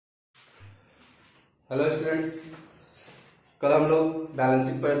Hello students, कल हम लोग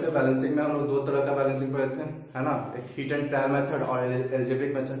बैलेंसिंग पढ़े थे। बैलेंसिंग में हम लोग दो तरह का बैलेंसिंग पढ़े थे, है ना। एक हीट एंड ट्रायल मेथड और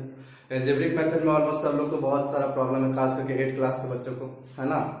एल्जेब्रिक मेथड। एल्जेब्रिक मेथड में ऑलमोस्ट सब लोग को बहुत सारा प्रॉब्लम है, खास करके 8 क्लास के बच्चों को, है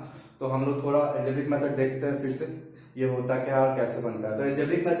ना। तो हम लोग थोड़ा एल्जेब्रिक मेथड देखते हैं फिर से, ये होता क्या है और कैसे बनता है। तो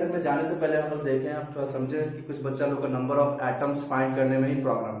एल्जेब्रिक मेथड में जाने से पहले हम लोग देखें, आप थोड़ा समझे कि कुछ बच्चा लोग का नंबर ऑफ एटम्स फाइंड करने में ही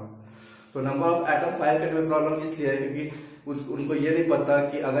प्रॉब्लम है। तो नंबर ऑफ एटम फाइंड करने में प्रॉब्लम इसलिए है क्योंकि उनको ये नहीं पता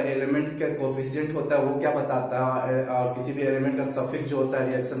कि अगर एलिमेंट का कोफिशिएंट होता है वो क्या बताता है, और किसी भी एलिमेंट का सफिक्स जो होता है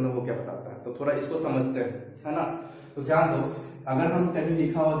रिएक्शन में वो क्या बताता है। तो थोड़ा इसको समझते हैं, है ना। तो ध्यान दो, अगर हम कहीं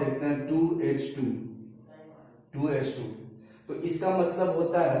लिखा हुआ देखते हैं 2H2, तो इसका मतलब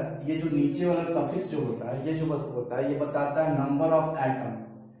होता है ये जो नीचे वाला सफिक्स जो होता है, ये जो होता है, ये बताता है नंबर ऑफ एटम।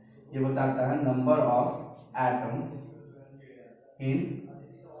 ये बताता है number of atom in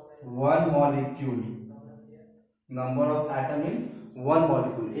one molecule. Number of atom in one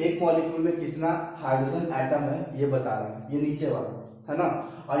molecule, एक मॉलिक्यूल में कितना हाइड्रोजन एटम है ये बता रहा है, ये नीचे वाला, है ना।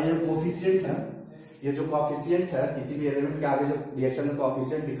 और ये कोफिशिएंट है, ये जो कोफिशिएंट है किसी भी एलिमेंट के आगे जो रिएक्शन में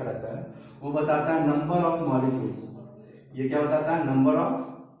कोफिशिएंट लिखा रहता है वो बताता है नंबर ऑफ मॉलिक्यूल्स। ये क्या बताता है? Number of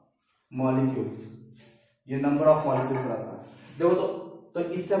molecules. ये नंबर ऑफ मॉलिक्यूल्स बताता है। देखो तो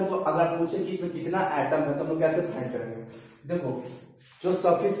इससे हमको अगर पूछे कि इसमें कितना एटम है तो हम लोग कैसे फाइंड करेंगे। देखो, जो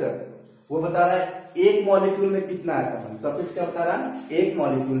सफिक्स है वो बता रहा है एक मॉलिक्यूल में कितना एटम है। सफिक्स क्या बता रहा है? एक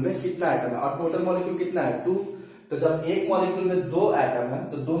मॉलिक्यूल में कितना एटम है, और टोटल मॉलिक्यूल कितना है? 2। तो जब एक मॉलिक्यूल में 2 एटम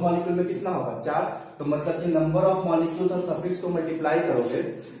है तो 2 मॉलिक्यूल में कितना होगा? 4। तो मतलब कि नंबर ऑफ मॉलिक्यूल्स और सफिक्स को मल्टीप्लाई करोगे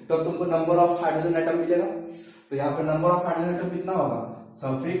तो तुमको नंबर ऑफ हाइड्रोजन एटम मिलेगा। तो यहाँ पे नंबर ऑफ हाइड्रोजन एटम कितना होगा?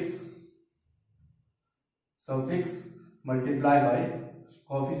 Suffix multiply by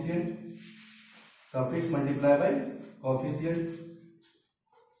coefficient. Suffix multiply by coefficient.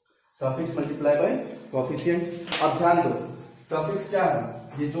 Suffix multiply by coefficient. अब ध्यान दो, सफिक्स क्या है?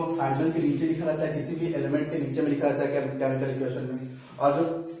 ये जो हाइड्रोजन के नीचे लिखा रहता है, किसी भी एलिमेंट के नीचे में लिखा रहता है केमिकल इक्वेशन में, और जो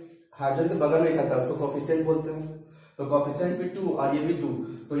हाइड्रोजन के बगल में लिखा था उसको कोफिशिएंट बोलते हैं। तो कोफिशिएंट भी 2 और ये भी 2,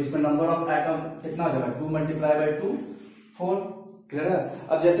 तो इसमें नंबर ऑफ एटम कितना हो जाएगा? 2 मल्टीप्लाई बाय 2 4। क्लियर है?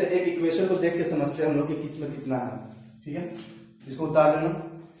 अब जैसे एक इक्वेशन को देख के समझते हैं हम लोग कि किसमें कितना है, ठीक है। इसको उतार लेना,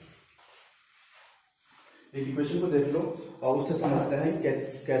 एक इक्वेशन को देख लो और उससे समझते हैं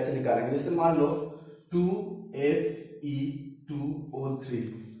कैसे निकालेंगे। जैसे मान लो 2Fe2O3,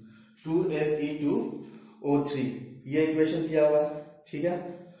 2Fe2O3 ये इक्वेशन दिया हुआ है, ठीक है।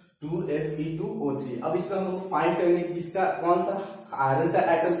 2Fe2O3। अब इसका हम लोग फाइंड करेंगे कि इसका कौन सा आयरन का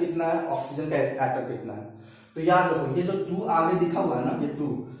एटम कितना है, ऑक्सीजन का एटम कितना है। तो याद रखो, ये जो 2 आगे दिखा हुआ है ना, ये 2,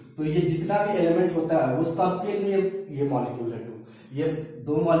 तो ये जितना भी एलिमेंट होता है वो सबके लिए ये मॉलिक्यूल है 2। ये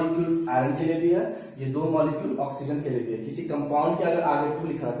 2 मॉलिक्यूल आयरन के लिए भी है, ये 2 मॉलिक्यूल ऑक्सीजन के लिए भी है। किसी कंपाउंड के अगर आगे 2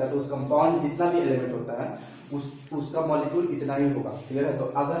 लिखा रहता है तो उस कंपाउंड में जितना भी एलिमेंट होता है उसका मॉलिक्यूल इतना ही होगा। क्लियर है? तो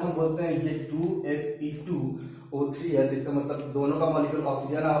अगर हम बोलते हैं ये 2Fe2O3 है तो इसका मतलब दोनों का मॉलिक्यूल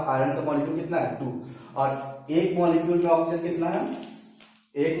ऑक्सीजन और आयरन का मॉलिक्यूल कितना है? 2। और एक मॉलिक्यूल में ऑक्सीजन कितना है?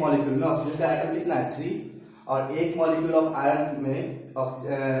 एक मॉलिक्यूल में ऑक्सीजन का एटम कितना है? 3। और एक मॉलिक्यूल ऑफ आयरन में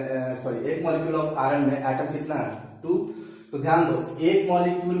एक मॉलिक्यूल ऑफ आयरन में एटम कितना है? 2। तो ध्यान दो, एक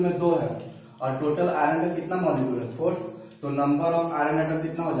मॉलिक्यूल में 2 है और टोटल आयरन में कितना मॉलिक्यूल है? 4। तो नंबर ऑफ आयरन एटम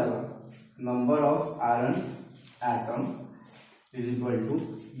कितना हो जाएगा? Number of iron atom is equal to,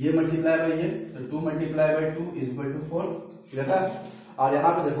 ये मल्टीप्लाई बाय ये, तो 2 multiply by 2 is equal to 4। Clear है? और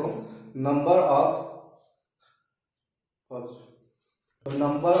यहां पे देखो नंबर ऑफ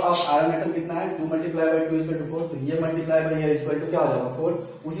आयरन एटम कितना है? 2 multiply by 2 is equal to 4। तो ये मल्टीप्लाई बाय ये इज इक्वल टू क्या हो जाएगा? 4।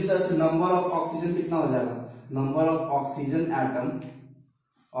 उसी तरह से नंबर ऑफ ऑक्सीजन कितना हो जाएगा? Number of oxygen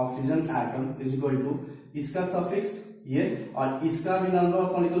atom is equal to इसका सफिक्स ये, और इसका भी नंबर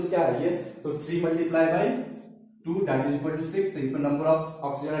ऑफ मॉलिक्यूल्स क्या है? ये। तो 3 multiply by 2 that is equal to 6। तो इसमें नंबर ऑफ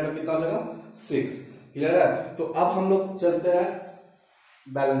ऑक्सीजन एटम कितना हो जाएगा? 6। क्लियर है? तो अब हम लोग चलते हैं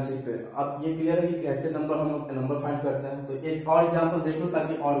बैलेंसिंग पे। अब ये क्लियर है कि कैसे हम लोग नंबर फाइंड करते हैं। तो एक और एग्जांपल देख लो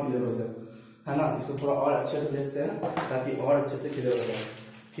ताकि और क्लियर हो जाए, है ना। इसको थोड़ा और अच्छे से देखते हैं ताकि और अच्छे से क्लियर हो जाए,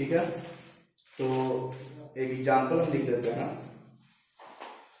 ठीक है। तो एक एग्जांपल हम लिख देते हैं,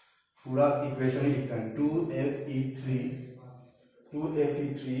 पूरा इक्वेशन ही लिखते हैं।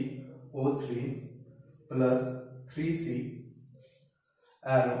 2Fe3O3 plus 3C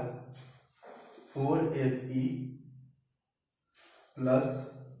arrow 4Fe plus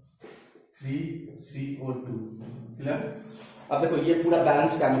 3CO2। Clear? अब देखो ये पूरा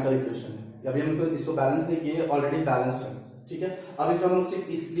बैलेंस केमिकल इक्वेशन है। अभी हम इसको बैलेंस नहीं किए, ऑलरेडी बैलेंस है, ठीक है। अब इसमें हम लोग सिर्फ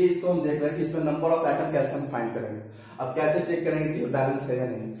इसलिए इसको हम देख रहे हैं कि इसमें नंबर ऑफ एटम कैसे हम फाइंड करेंगे। अब कैसे चेक करेंगे कि बैलेंस है या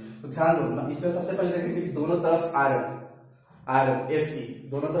नहीं। तो ध्यान दो ना, इसमें सबसे पहले देखेंगे कि दोनों तरफ आयरन Fe,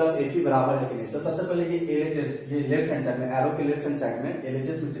 दोनों तरफ Fe बराबर है कि नहीं। तो सबसे पहले ये LHS, ये लेफ्ट हैंड साइड में, एरो के लेफ्ट हैंड साइड में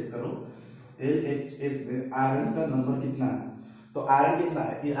LHS में चेक करो। LHS में आयरन का नंबर कितना है, तो आयरन कितना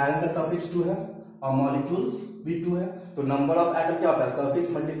है, आयरन का सफिक्स 2 है और मॉलिक्यूल्स भी 2 है, तो नंबर ऑफ एटम क्या होता है,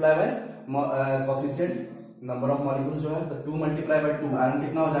 suffix multiply by coefficient number of molecules जो है, तो 2 मल्टीप्लाई बाय 2 आयरन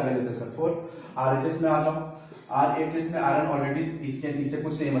कितना हो जाएगा, जैसे 4। आरएचएस में आ जाओ, आरएचएस में आयरन ऑलरेडी इसके नीचे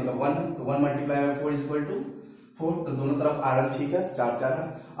कुछ नहीं मतलब 1 है, तो 1 multiply by 4 is equal to 4, तो दोनों तरफ आयरन ठीक है, 4 4 है।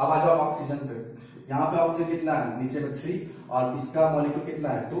 अब आ जाओ ऑक्सीजन पे, यहाँ पे ऑक्सीजन कितना है, नीचे में 3 और इसका मॉलिक्यूल कितना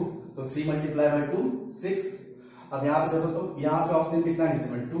है 2, तो 3 मल्टीप्लाई बाय 2 6। अब यहाँ पे देखो तो यहाँ पे ऑक्सीजन कितना है, नीचे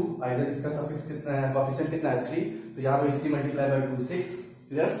में 2, इधर इसका सफिक्स कितना है, कोएफिशिएंट कितना है 3, तो यहाँ पे 3 मल्टीप्लाई बाय 2 6,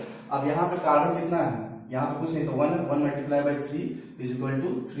 क्लियर। अब यहाँ पे कार्बन कितना है, यहाँ पे कुछ नहीं तो 1 है, 1 multiply by 3 is equal to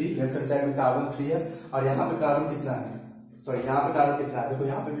 3, left hand side में कार्बन 3 है, और यहाँ पे कार्बन कितना है, सॉरी यहाँ पे कार्बन कितना है, देखो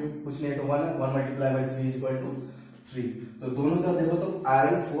यहाँ पे भी कुछ नहीं तो 1 है, 1 multiply by 3 is equal to 3, तो दोनों तरफ देखो तो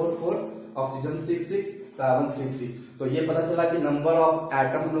आयरन 4 4, ऑक्सीजन 6 6, कार्बन 3 3, तो ये पता चला कि नंबर ऑफ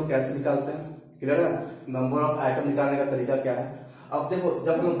एटम हम लोग कैसे निकालते हैं, क्लियर है, नंबर ऑफ एटम निकालने का तरीका क्या है। अब देखो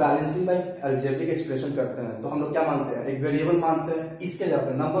जब हम लोग बैलेंसिंग बाय अलजेब्रिक एक्सप्रेशन करते हैं तो हम लोग क्या मानते हैं, एक वेरिएबल मानते हैं, इसके जगह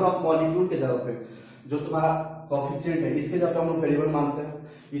पे नंबर ऑफ मॉलिक्यूल के जगह पे जो तुम्हारा कोएफिशिएंट है इसके जगह पे हम लोग वेरिएबल मानते हैं,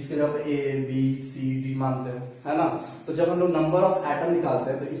 इसके जगह पे ए बी सी डी मानते हैं, है ना। तो जब हम लोग नंबर ऑफ एटम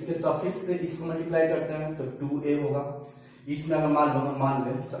निकालते हैं तो इसके सफिक्स से इसको मल्टीप्लाई करते हैं तो 2a होगा, इसमें अगर मान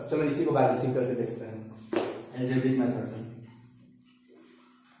लें, चलो इसी को बैलेंसिंग करके देखते हैं अलजेब्रिक मेथड से।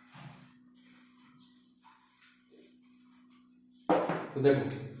 तो देखो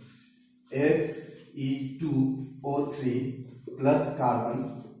Fe2O3 प्लस कार्बन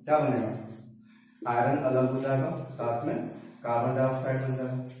क्या बनेगा, आयरन अलग हो जाएगा, साथ में कार्बन डाइऑक्साइड बन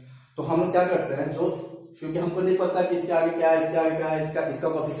जाएगा। तो हम लोग क्या करते हैं, जो क्योंकि हमको नहीं पता कि इसके आगे क्या है, इसके आगे क्या है, इसका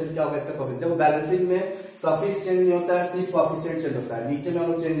कोएफिशिएंट क्या होगा, इसका कोएफिशिएंट, जब बैलेंसिंग में सफिक्स चेंज नहीं होता है, सिर्फ कोएफिशिएंट चेंज होता है, नीचे में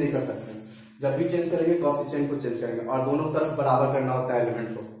हम लोग चेंज नहीं कर सकते, जब भी चेंज करेंगे कोएफिशिएंट को चेंज करेंगे और दोनों तरफ बराबर करना होता है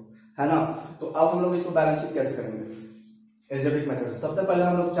एलिमेंट को, है ना। तो अब हम लोग इसको बैलेंसिंग कैसे करेंगे अलजेब्रिक मेथड। सबसे पहले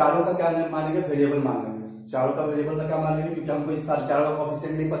हम लोग चारों का क्या मानेंगे, वेरिएबल मान लेंगे, चारों का वेरिएबल का क्या मान लेंगे, क्योंकि हमको इस चारों का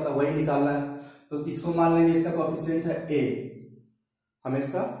कोएफिशिएंट नहीं पता, वही निकालना है, तो इसको मान लेंगे, इसका कोएफिशिएंट है a, हमें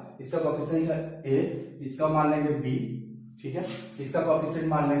इसका कोएफिशिएंट है a, इसका मान लेंगे b, ठीक है, इसका कोएफिशिएंट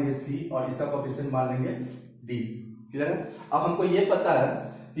मान लेंगे c और इसका कोएफिशिएंट मान लेंगे d, क्लियर है। अब हमको ये पता है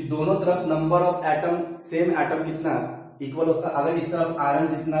कि दोनों तरफ number of atom, same atom कितना इक्वल होता है, अगर इस तरफ आयरन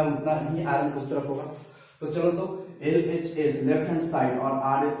जितना है उतना ही आयरन उस तरफ होगा। तो चलो तो LHS लेफ्ट हैंड साइड और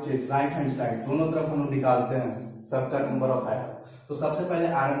RHS राइट हैंड साइड दोनों तरफ हम लोग निकालते हैं सबका नंबर ऑफ एटम। तो सबसे पहले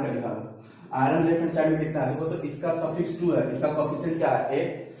आयरन का निकालो, आयरन लेफ्ट हैंड साइड में कितना है, देखो तो इसका सफिक्स 2 है, इसका कोएफिशिएंट क्या है a,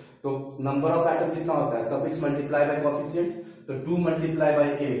 तो नंबर ऑफ एटम कितना होता है, सफिक्स मल्टीप्लाई बाय कोएफिशिएंट, तो 2 मल्टीप्लाई बाय a,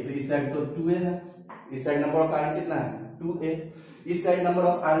 तो इस साइड तो 2a है, इस साइड नंबर ऑफ आयरन कितना है 2a, इस साइड नंबर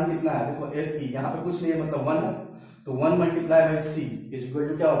ऑफ आयरन कितना है, देखो Fe, यहाँ पे कुछ नहीं है मतलब 1 है, तो 1 multiply by c is equal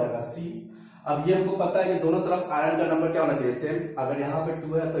to क्या हो जाएगा c। अब ये हमको पता है कि दोनों तरफ आयरन का नंबर क्या होना चाहिए सेम, अगर यहाँ पे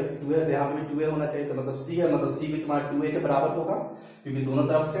 2 है तो 2 है, तो यहाँ पे 2a होना चाहिए, तो मतलब c है, मतलब c भी तुम्हारा 2a के बराबर होगा क्योंकि दोनों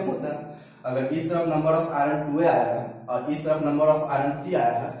तरफ सेम होता है। अगर इस तरफ नंबर ऑफ आयरन 2a आया है और इस तरफ नंबर ऑफ आयरन c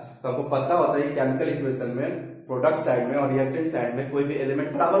आया है, तो हमको पता होता है कि केमिकल इक्वेशन में प्रोडक्ट साइड में और रिएक्टेंट साइड में कोई भी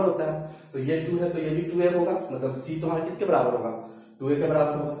एलिमेंट बराबर होता है, तो ये 2 है तो ये भी 2a होगा, मतलब c तुम्हारा किसके बराबर होगा 2a के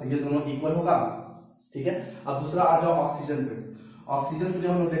बराबर होगा, तो ये दोनों इक्वल होगा, ठीक है। अब दूसरा आ जाओ ऑक्सीजन पे, ऑक्सीजन पे जब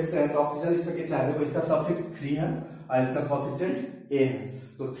हम लोग देखते हैं तो ऑक्सीजन इसका कितना है, देखो इसका सफिक्स 3 है और इसका कोएफिशिएंट a है,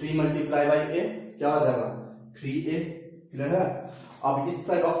 तो 3 मल्टीप्लाई बाय a क्या हो जाएगा 3a, क्लियर है। अब इस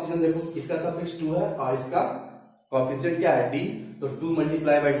साइड ऑक्सीजन देखो, इसका सफिक्स 2 है और इसका कोएफिशिएंट क्या है d, तो 2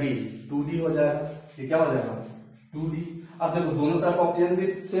 मल्टीप्लाई बाय d 2d हो जाएगा, ये क्या हो जाएगा 2d। अब देखो दोनों तरफ ऑक्सीजन भी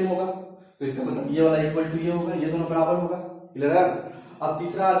सेम होगा, तो इसका मतलब ये वाला इक्वल टू ये होगा, ये दोनों बराबर होगा, क्लियर है। अब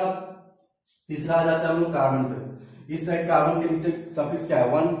तीसरा आ जाओ, तीसरा आ जाता है हम लोग कार्बन पे, इस साइड कार्बन के नीचे सफिक्स क्या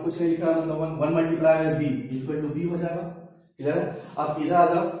है 1, कुछ नहीं लिख रहा मतलब 1 multiply by b equal to b हो जाएगा, क्लियर है। अब इधर आ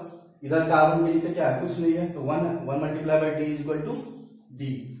जाओ, इधर कार्बन के नीचे क्या है, कुछ नहीं है, तो 1 है, 1 multiply by d equal to d,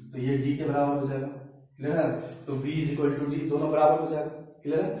 तो ये d के बराबर हो जाएगा, क्लियर है। तो b इक्वल टू d दोनों बराबर हो जाएगा,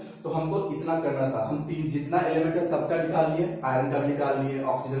 क्लियर है। तो हमको इतना करना था, हम जितना एलिमेंट है सबका निकाल लिए, आयरन का भी निकाल लिए,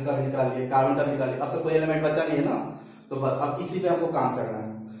 ऑक्सीजन का भी निकाल लिए, कार्बन का भी निकाल लिए, अब तो कोई एलिमेंट बचा नहीं है ना, तो बस अब इसी पे हमको काम करना है,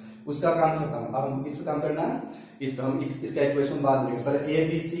 उसका काम खत्म। अब हम किस पे काम करना है, इस पे हम इसका इक्वेशन बाद में, पहले a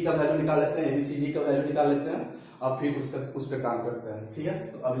b c का वैल्यू निकाल लेते हैं, a b c d का वैल्यू निकाल लेते हैं और फिर उस पे काम करते हैं, ठीक है।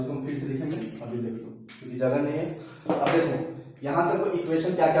 तो अब इसको हम फिर से लिखेंगे, अभी देख लो क्योंकि जगह नहीं है। अब देखो यहाँ से हमको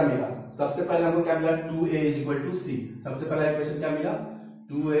इक्वेशन क्या क्या मिला, सबसे पहले हमको क्या मिला 2a is equal to c, सबसे पहला इक्वेशन क्या मिला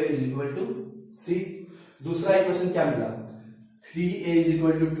 2a is equal to c। दूसरा इक्वेशन क्या मिला 3a is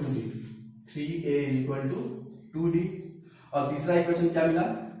equal to 2d, 3a is equal to 2d। और तीसरा इक्वेशन क्या मिला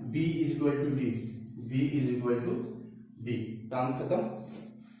b is equal to d, b is equal to d। काम खत्म।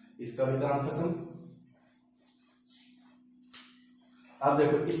 इसका भी काम खत्म। अब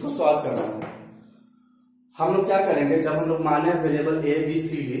देखो इसको सॉल्व करना है। हम लोग क्या करेंगे, जब हम लोग माने variable A B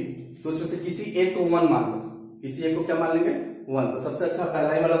C D, तो उसमें से किसी एक को 1 मान लो, किसी एक को क्या मान लेंगे 1। तो सबसे अच्छा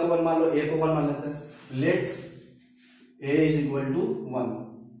पहला ही वाला को 1 मान लो, ए को 1 मान लेते हैं। Late A is equal to 1,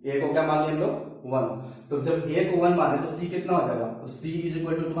 ए को क्या मान लेंगे 1। तो जब ए को 1 माने तो सी कितना हो जाएगा, तो सी इज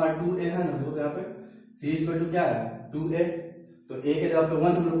इक्वल टू तुम्हारा 2a है ना, देखो यहाँ पे सी इज इक्वल टू क्या है 2a। तो ए के जगह पे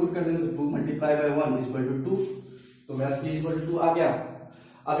 1 हम लोग पुट कर देंगे, तो 2 multiply by 1 is equal to 2। तो मेरा सी इज इक्वल टू 2 आ गया।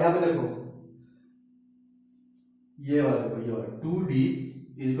 अब यहाँ पे देखो ये वाला देखो, ये वाला 2d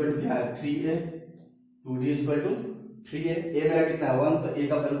इज इक्वल टू क्या है 3a, 2d is equal to 3a। ए मेरा कितना है 1, तो a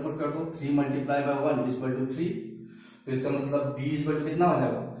का वैल्यू पुट कर दो, 3 multiply by 1 is equal to 3। तो इसका मतलब d इज इक्वल टू कितना हो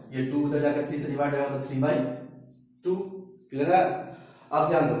जाएगा, ये 2 उधर जाकर 3 से डिवाइड होगा तो 3/2। क्लियर है। अब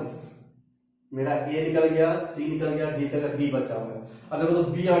ध्यान दो, मेरा a निकल गया, c निकल गया, d निकल गया, d बचा हुआ है। अब देखो तो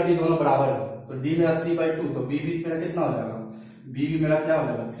b और d दोनों बराबर है, तो d मेरा 3/2, तो b भी मेरा कितना हो जाएगा, b भी मेरा क्या हो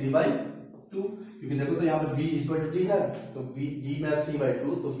जाएगा 3/2, क्योंकि देखो तो यहाँ पर b इक्वल टू d है, तो d मेरा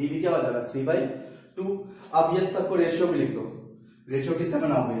 3/2, तो b भी क्या हो जाएगा 3/2। अब ये सबको रेशियो में लिख दो। रेशियो किससे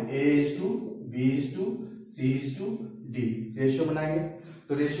बनाओगे, a is to b is to c is to d, ratio बनाएंगे।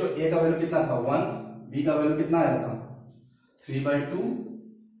 तो रेशियो a का वैल्यू कितना था 1, b का वैल्यू कितना आया था 3/2,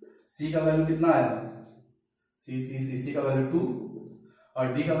 c का वैल्यू कितना आया c का वैल्यू 2,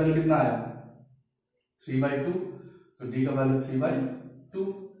 और d का वैल्यू कितना आया 3/2, तो d का वैल्यू 3/2।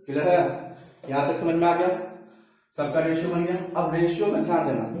 क्लियर है, यहां तक समझ में आ गया, सबका रेशियो बन गया। अब रेशियो में ध्यान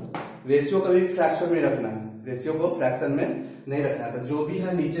देना, रेशियो कभी फ्रैक्शन में रखना है, रेशियो को फ्रैक्शन में नहीं रखना है। तो जो भी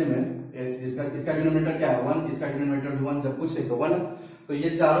है नीचे में जिसका इसका डिनोमिनेटर क्या है 1, इसका डिनोमिनेटर भी 1, जब कुछ है तो 1, तो ये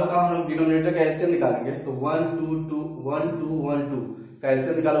चारों का हम लोग डिनोमिनेटर का एलसीएम निकालेंगे। तो 1 2 2 1 2 1 2 का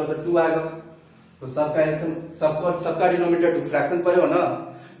एलसीएम निकालोगे तो 2 आएगा। तो सबका एलसीएम, सबका डिनोमिनेटर 2, फ्रैक्शन पढ़े हो ना,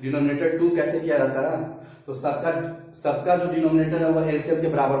 डिनोमिनेटर 2 कैसे किया जाता है, तो सबका जो डिनोमिनेटर है वो एलसीएम के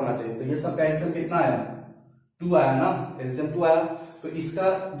बराबर होना चाहिए। तो ये सबका एलसीएम कितना आया 2 आया ना, एलसीएम 2 आया। तो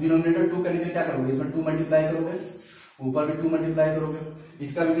इसका डिनोमिनेटर 2 करने के लिए क्या करोगे, इसमें 2 मल्टीप्लाई करोगे, ऊपर भी 2 मल्टीप्लाई करोगे।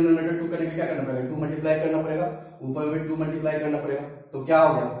 इसका भी डिनोमिनेटर 2 करने के लिए क्या करना पड़ेगा, 2 मल्टीप्लाई करना पड़ेगा, ऊपर भी 2 मल्टीप्लाई करना पड़ेगा। तो क्या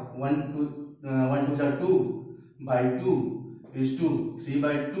हो गया 1 2 2/2 is 2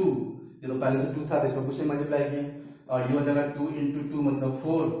 3/2। ये तो पहले से 2 था, तो इसको कुछ मल्टीप्लाई किए, और ये हो जाएगा 2 into 2 मतलब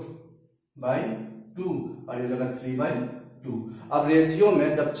 4/2, और ये हो जाएगा 3/2। अब रेशियो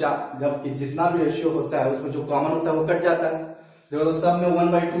में जब जितना भी रेशियो होता है उसमें जो कॉमन होता है वो कट जाता है। देखो तो सब में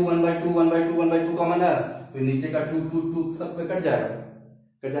 1/2 1/2 1/2 1/2 कॉमन है, तो नीचे का 2 2 2 सब पे कट जाएगा।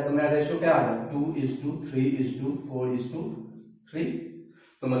 तो मेरा रेशियो क्या आ गया 2:3:4:3।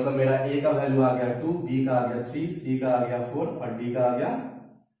 तो मतलब मेरा a का वैल्यू आ गया 2, b का आ गया 3, c का आ गया 4, और d का आ गया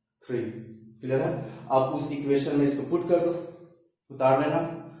 3। क्लियर है। अब उस इक्वेशन में इसको पुट कर दो, उतार लेना,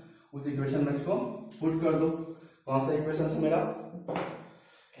 उस इक्वेशन में इसको पुट कर दो। कौन सा इक्वेशन था मेरा,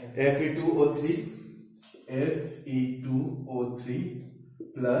 Fe2O3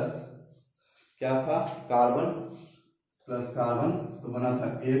 प्लस क्या था कार्बन प्लस कार्बन, तो बना था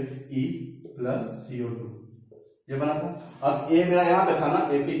Fe प्लस CO2, ये बना था। अब A मेरा यहाँ पे था ना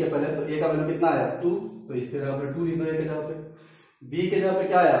Fe के पहले, तो A का वैल्यू कितना आया 2, तो इसके जगह पे 2 लिख दो, A के जगह पे। B के जगह पे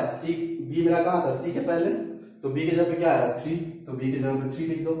क्या आया B मेरा कहाँ था C के पहले, तो B के जगह पे क्या आया 3, तो B के जगह पे 3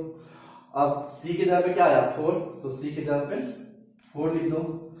 लिख दो। अब C के जगह पे क्या आया 4, तो C के जगह पे 4 लिख दो,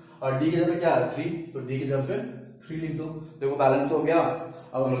 और D के जगह पे क्या आया 3, तो D के जगह पे 3 लिख दो। देखो बैलेंस हो गया।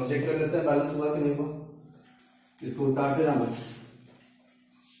 अब हम लोग चेक कर लेते हैं बैलेंस हुआ कि नहीं हुआ, इसको उतारते जाना।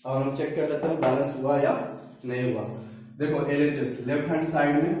 अब हम लोग चेक कर लेते हैं बैलेंस हुआ या नहीं हुआ। देखो LHS लेफ्ट हैंड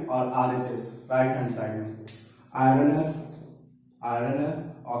साइड में और RHS राइट हैंड साइड में। आयरन है,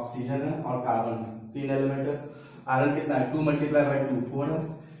 ऑक्सीजन है और कार्बन है, 3 एलिमेंट है। आयरन कितना है 2 मल्टीप्लाई बाय 2 4 है।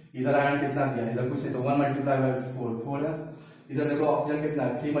 इधर आयरन कितना दिया, इधर कुछ है तो 1 मल्टीप्लाई बाय 4 है। इधर देखो ऑक्सीजन कितना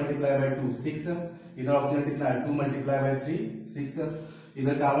है 3 मल्टीप्लाई बाय 2 6 है। इधर ऑक्सीजन कितना है 2 मल्टीप्लाई बाय 3 6 है।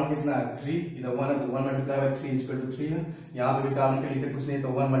 इधर कार्बन कितना है 3, इधर 1 है तो 1 मल्टीप्लाई बाय 3 इक्वल टू 3 है। यहाँ पे भी कार्बन के नीचे कुछ नहीं तो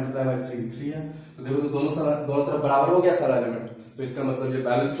 1 मल्टीप्लाई बाय 3 है। तो देखो तो दोनों तरफ बराबर हो गया सारा एलिमेंट, तो इसका मतलब ये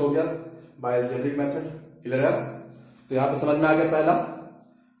बैलेंस्ड हो गया बाय अलजेब्रिक मेथड। क्लियर है। तो यहाँ पे समझ में आ गया पहला,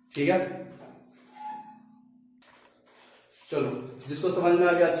 ठीक है। चलो जिसको समझ में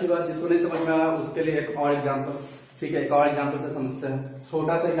आ गया अच्छी बात, जिसको नहीं समझ में आया उसके लिए एक और एग्जांपल, ठीक है, एक और एग्जांपल से समझते हैं,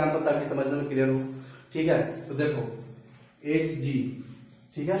 छोटा सा एग्जांपल ताकि समझने में क्लियर हो। ठीक है, तो देखो Hg,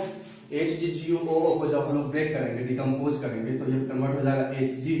 ठीक है, HgGuO को जब हम लोग ब्रेक करेंगे, डिकम्पोज करेंगे, तो ये कन्वर्ट हो जाएगा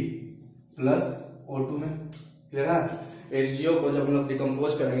Hg प्लस O2 में। क्लियर है। HgO को जब हम लोग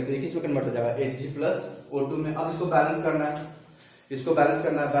डिकम्पोज करेंगे तो ये किस में कन्वर्ट हो जाएगा Hg प्लस O2 में। अब इसको बैलेंस करना है, बैलेंस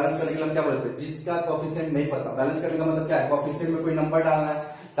करने के लिए हम क्या बोलते हैं, जिसका कोफिशिएंट नहीं पता, बैलेंस करने का मतलब क्या है, कोफिशिएंट में कोई नंबर डालना है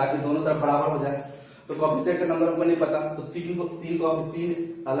ताकि दोनों तरफ बराबर हो जाए। तो कोएफिशिएंट का नंबर हमको नहीं पता, तो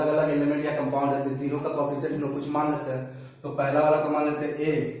तीन अलग अलग एलिमेंट या कंपाउंड रहते हैं, तीनों का कोएफिशिएंट हम लोग कुछ मान लेते हैं। तो पहला वाला का मान लेते हैं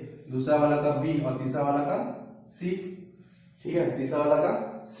ए, दूसरा वाला का बी और तीसरा वाला का सी। ठीक है, तीसरा वाला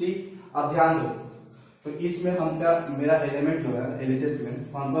का सी। अब ध्यान दो, तो इसमें हम क्या, मेरा एलिमेंट जो है एलएचएस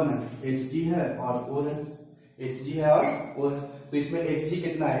में कौन कौन है, Hg है और O है, Hg है और O है। तो इसमें Hg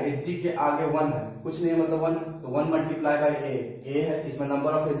कितना है, Hg के आगे 1 है, कुछ नहीं है मतलब 1 है, तो 1 मल्टीप्लाई बाई A है। इसमें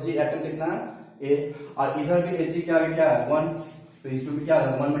नंबर ऑफ Hg एटम कितना है, A। और इधर भी Hg के आगे क्या है, 1, तो इसमें भी क्या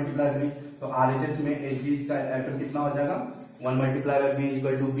है 1 मल्टीप्लाई बाई। तो RHS में Hg का एटम कितना हो जाएगा, 1 multiply by B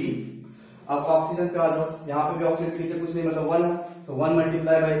equal to B। अब ऑक्सीजन पे आ जाओ, यहाँ पे भी ऑक्सीजन के नीचे कुछ नहीं मतलब 1 है, तो 1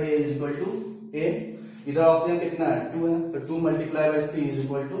 multiply by A equal to A। इधर ऑक्सीजन कितना है, 2 है, तो 2 multiply by C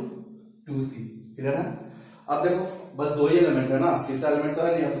equal to 2C। Clear है। अब देखो बस दो ही एलिमेंट है ना, तीसरा एलिमेंट तो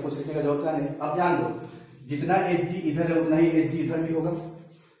है नहीं, अब तो कुछ लिखने का जरूरत है नहीं। अब ध्यान दो, जितना Hg इधर है उतना ही Hg इधर भी होगा,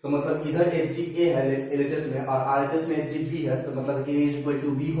 तो मतलब इधर Hg A है LHS में और RHS में Hg B है, तो मतलब A इक्वल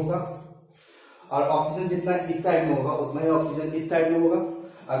टू B होगा। और ऑक्सीजन जितना इस साइड में होगा उतना ही ऑक्सीजन इस साइड में होगा।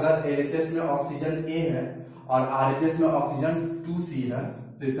 अगर LHS में ऑक्सीजन A है और RHS में ऑक्सीजन 2C है,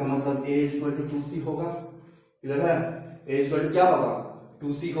 तो इसका मतलब A इक्वल टू 2C होगा। क्लियर है, A इक्वल टू क्या होगा,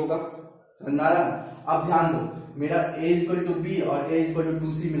 2C होगा। समझ में आ रहा है। अब ध्यान दो, मेरा A इक्वल टू B और A इक्वल टू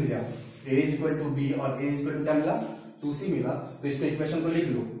 2C मिल गया, A इक्वल टू B और A इक्वल टू क्या मिला, 2C मिला। तो इसको इक्वेशन को लिख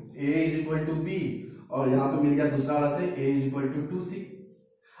लो, A इक्वल टू B और यहाँ पे मिल गया दूसरा वाला से A इक्वल टू 2C।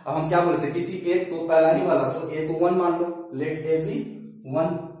 अब हम क्या बोलते हैं, किसी एक को पहला ही वाला, तो A को 1 मान लो, लेट A भी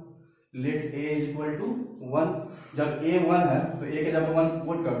 1, लेट A इक्वल टू 1। जब A 1 है तो A के जगह 1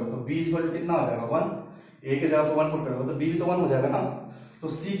 पुट कर दो, तो B इक्वल टू कितना हो जाएगा 1, A के जगह 1 पुट कर दो तो B भी तो 1 हो जाएगा ना। तो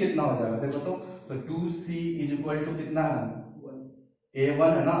C कितना हो जाएगा देखो, तो 2C इक्वल टू कितना है, A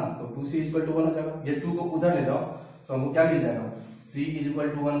 1 है ना, तो 2C इक्वल टू 1 हो जाएगा। ये 2 को उधर ले जाओ तो हमको क्या मिल जाएगा, C equal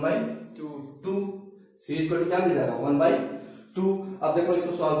to 1 by 2, C equal to क्या मिल जाएगा 1 बाई 2। अब देखो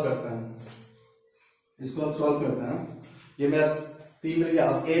इसको सॉल्व करते हैं, इसको अब सॉल्व करते हैं। ये मेरा 3 मिल गया।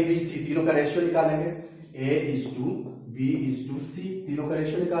 अब A B C तीनों का रेशियो निकालेंगे, A is to B is to C, तीनों का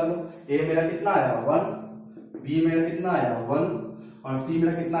रेशियो निकाल लो। A मेरा कितना आया 1, B मेरा कितना आया 1 और C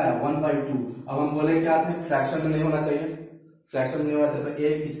मेरा कितना आया 1 बाई 2। अब हम बोले क्या थे, फ्रैक्शन में नहीं होना चाहिए, फ्रैक्शन में नहीं होना चाहिए, तो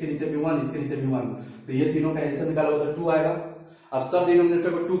A इसके नीचे भी 1 इसके नीचे भी 1, तो ये तीनों का एलसीएम निकालोगे तो 2 आएगा। अब सब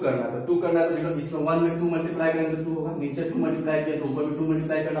डिनोमिनेटर को 2 करना है, तो 2 करना है तो इसमें 1 में 2 मल्टीप्लाई करेंगे तो 2 होगा, नीचे 2 मल्टीप्लाई किया तो ऊपर भी 2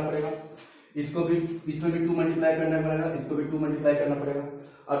 मल्टीप्लाई करना पड़ेगा, इसको भी इसमें भी 2 मल्टीप्लाई करना पड़ेगा, इसको भी 2 मल्टीप्लाई करना पड़ेगा।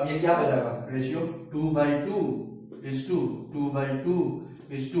 अब ये क्या बचेगा, ratio 2 by 2 is to 2 by 2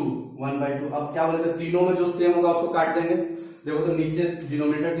 is to 1 by 2। अब क्या बोलते हैं, तीनों में जो सेम होगा उसको काट देंगे। देखो तो नीचे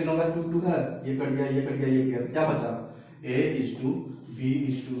डिनोमिनेटर तीनों का 2 2 है, ये कट गया ये कट गया ये गया, क्या बचा, A is to B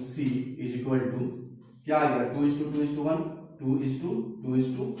is to C is equal to क्या आ गया 2 is to 2 is to 1, 2 is to 2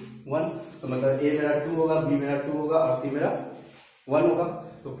 is to 1। तो मतलब A मेरा 2 होगा, B मेरा 2 होगा और C मेरा 1 होगा।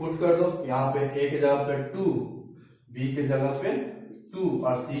 तो पुट कर दो, यहाँ पे A के जगह पे 2, B के जगह पे 2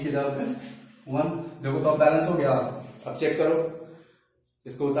 और C के जगह पे 1। देखो तो अब बैलेंस हो गया। अब चेक करो,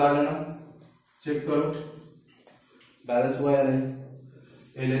 इसको उतार लेना, चेक करो बैलेंस हुआ या नहीं।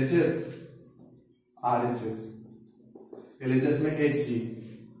 LHS RHS, LHS में Hg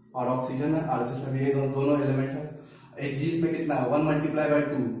और ऑक्सीजन है, RHS में भी ये दोनों एलिमेंट है। Hg इसमें कितना है 1 मल्टीप्लाई बाई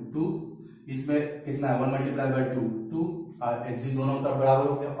 2, इसमें कितना है 1 मल्टीप्लाई बाई 2 और Hg दोनों तरफ बराबर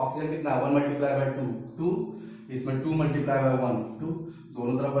हो गया। ऑक्सीजन कितना है 1 मल्टीप्लाई बाई 2, इसमें 2 मल्टीप्लाई बाई 1 2,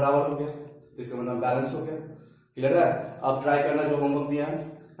 दोनों तरफ बराबर हो गया, तो इसका मतलब बैलेंस हो गया। क्लियर है। अब ट्राई करना जो होमवर्क दिया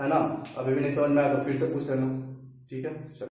है ना, अभी भी नहीं समझ में आया तो फिर से पूछ लेना, ठीक है।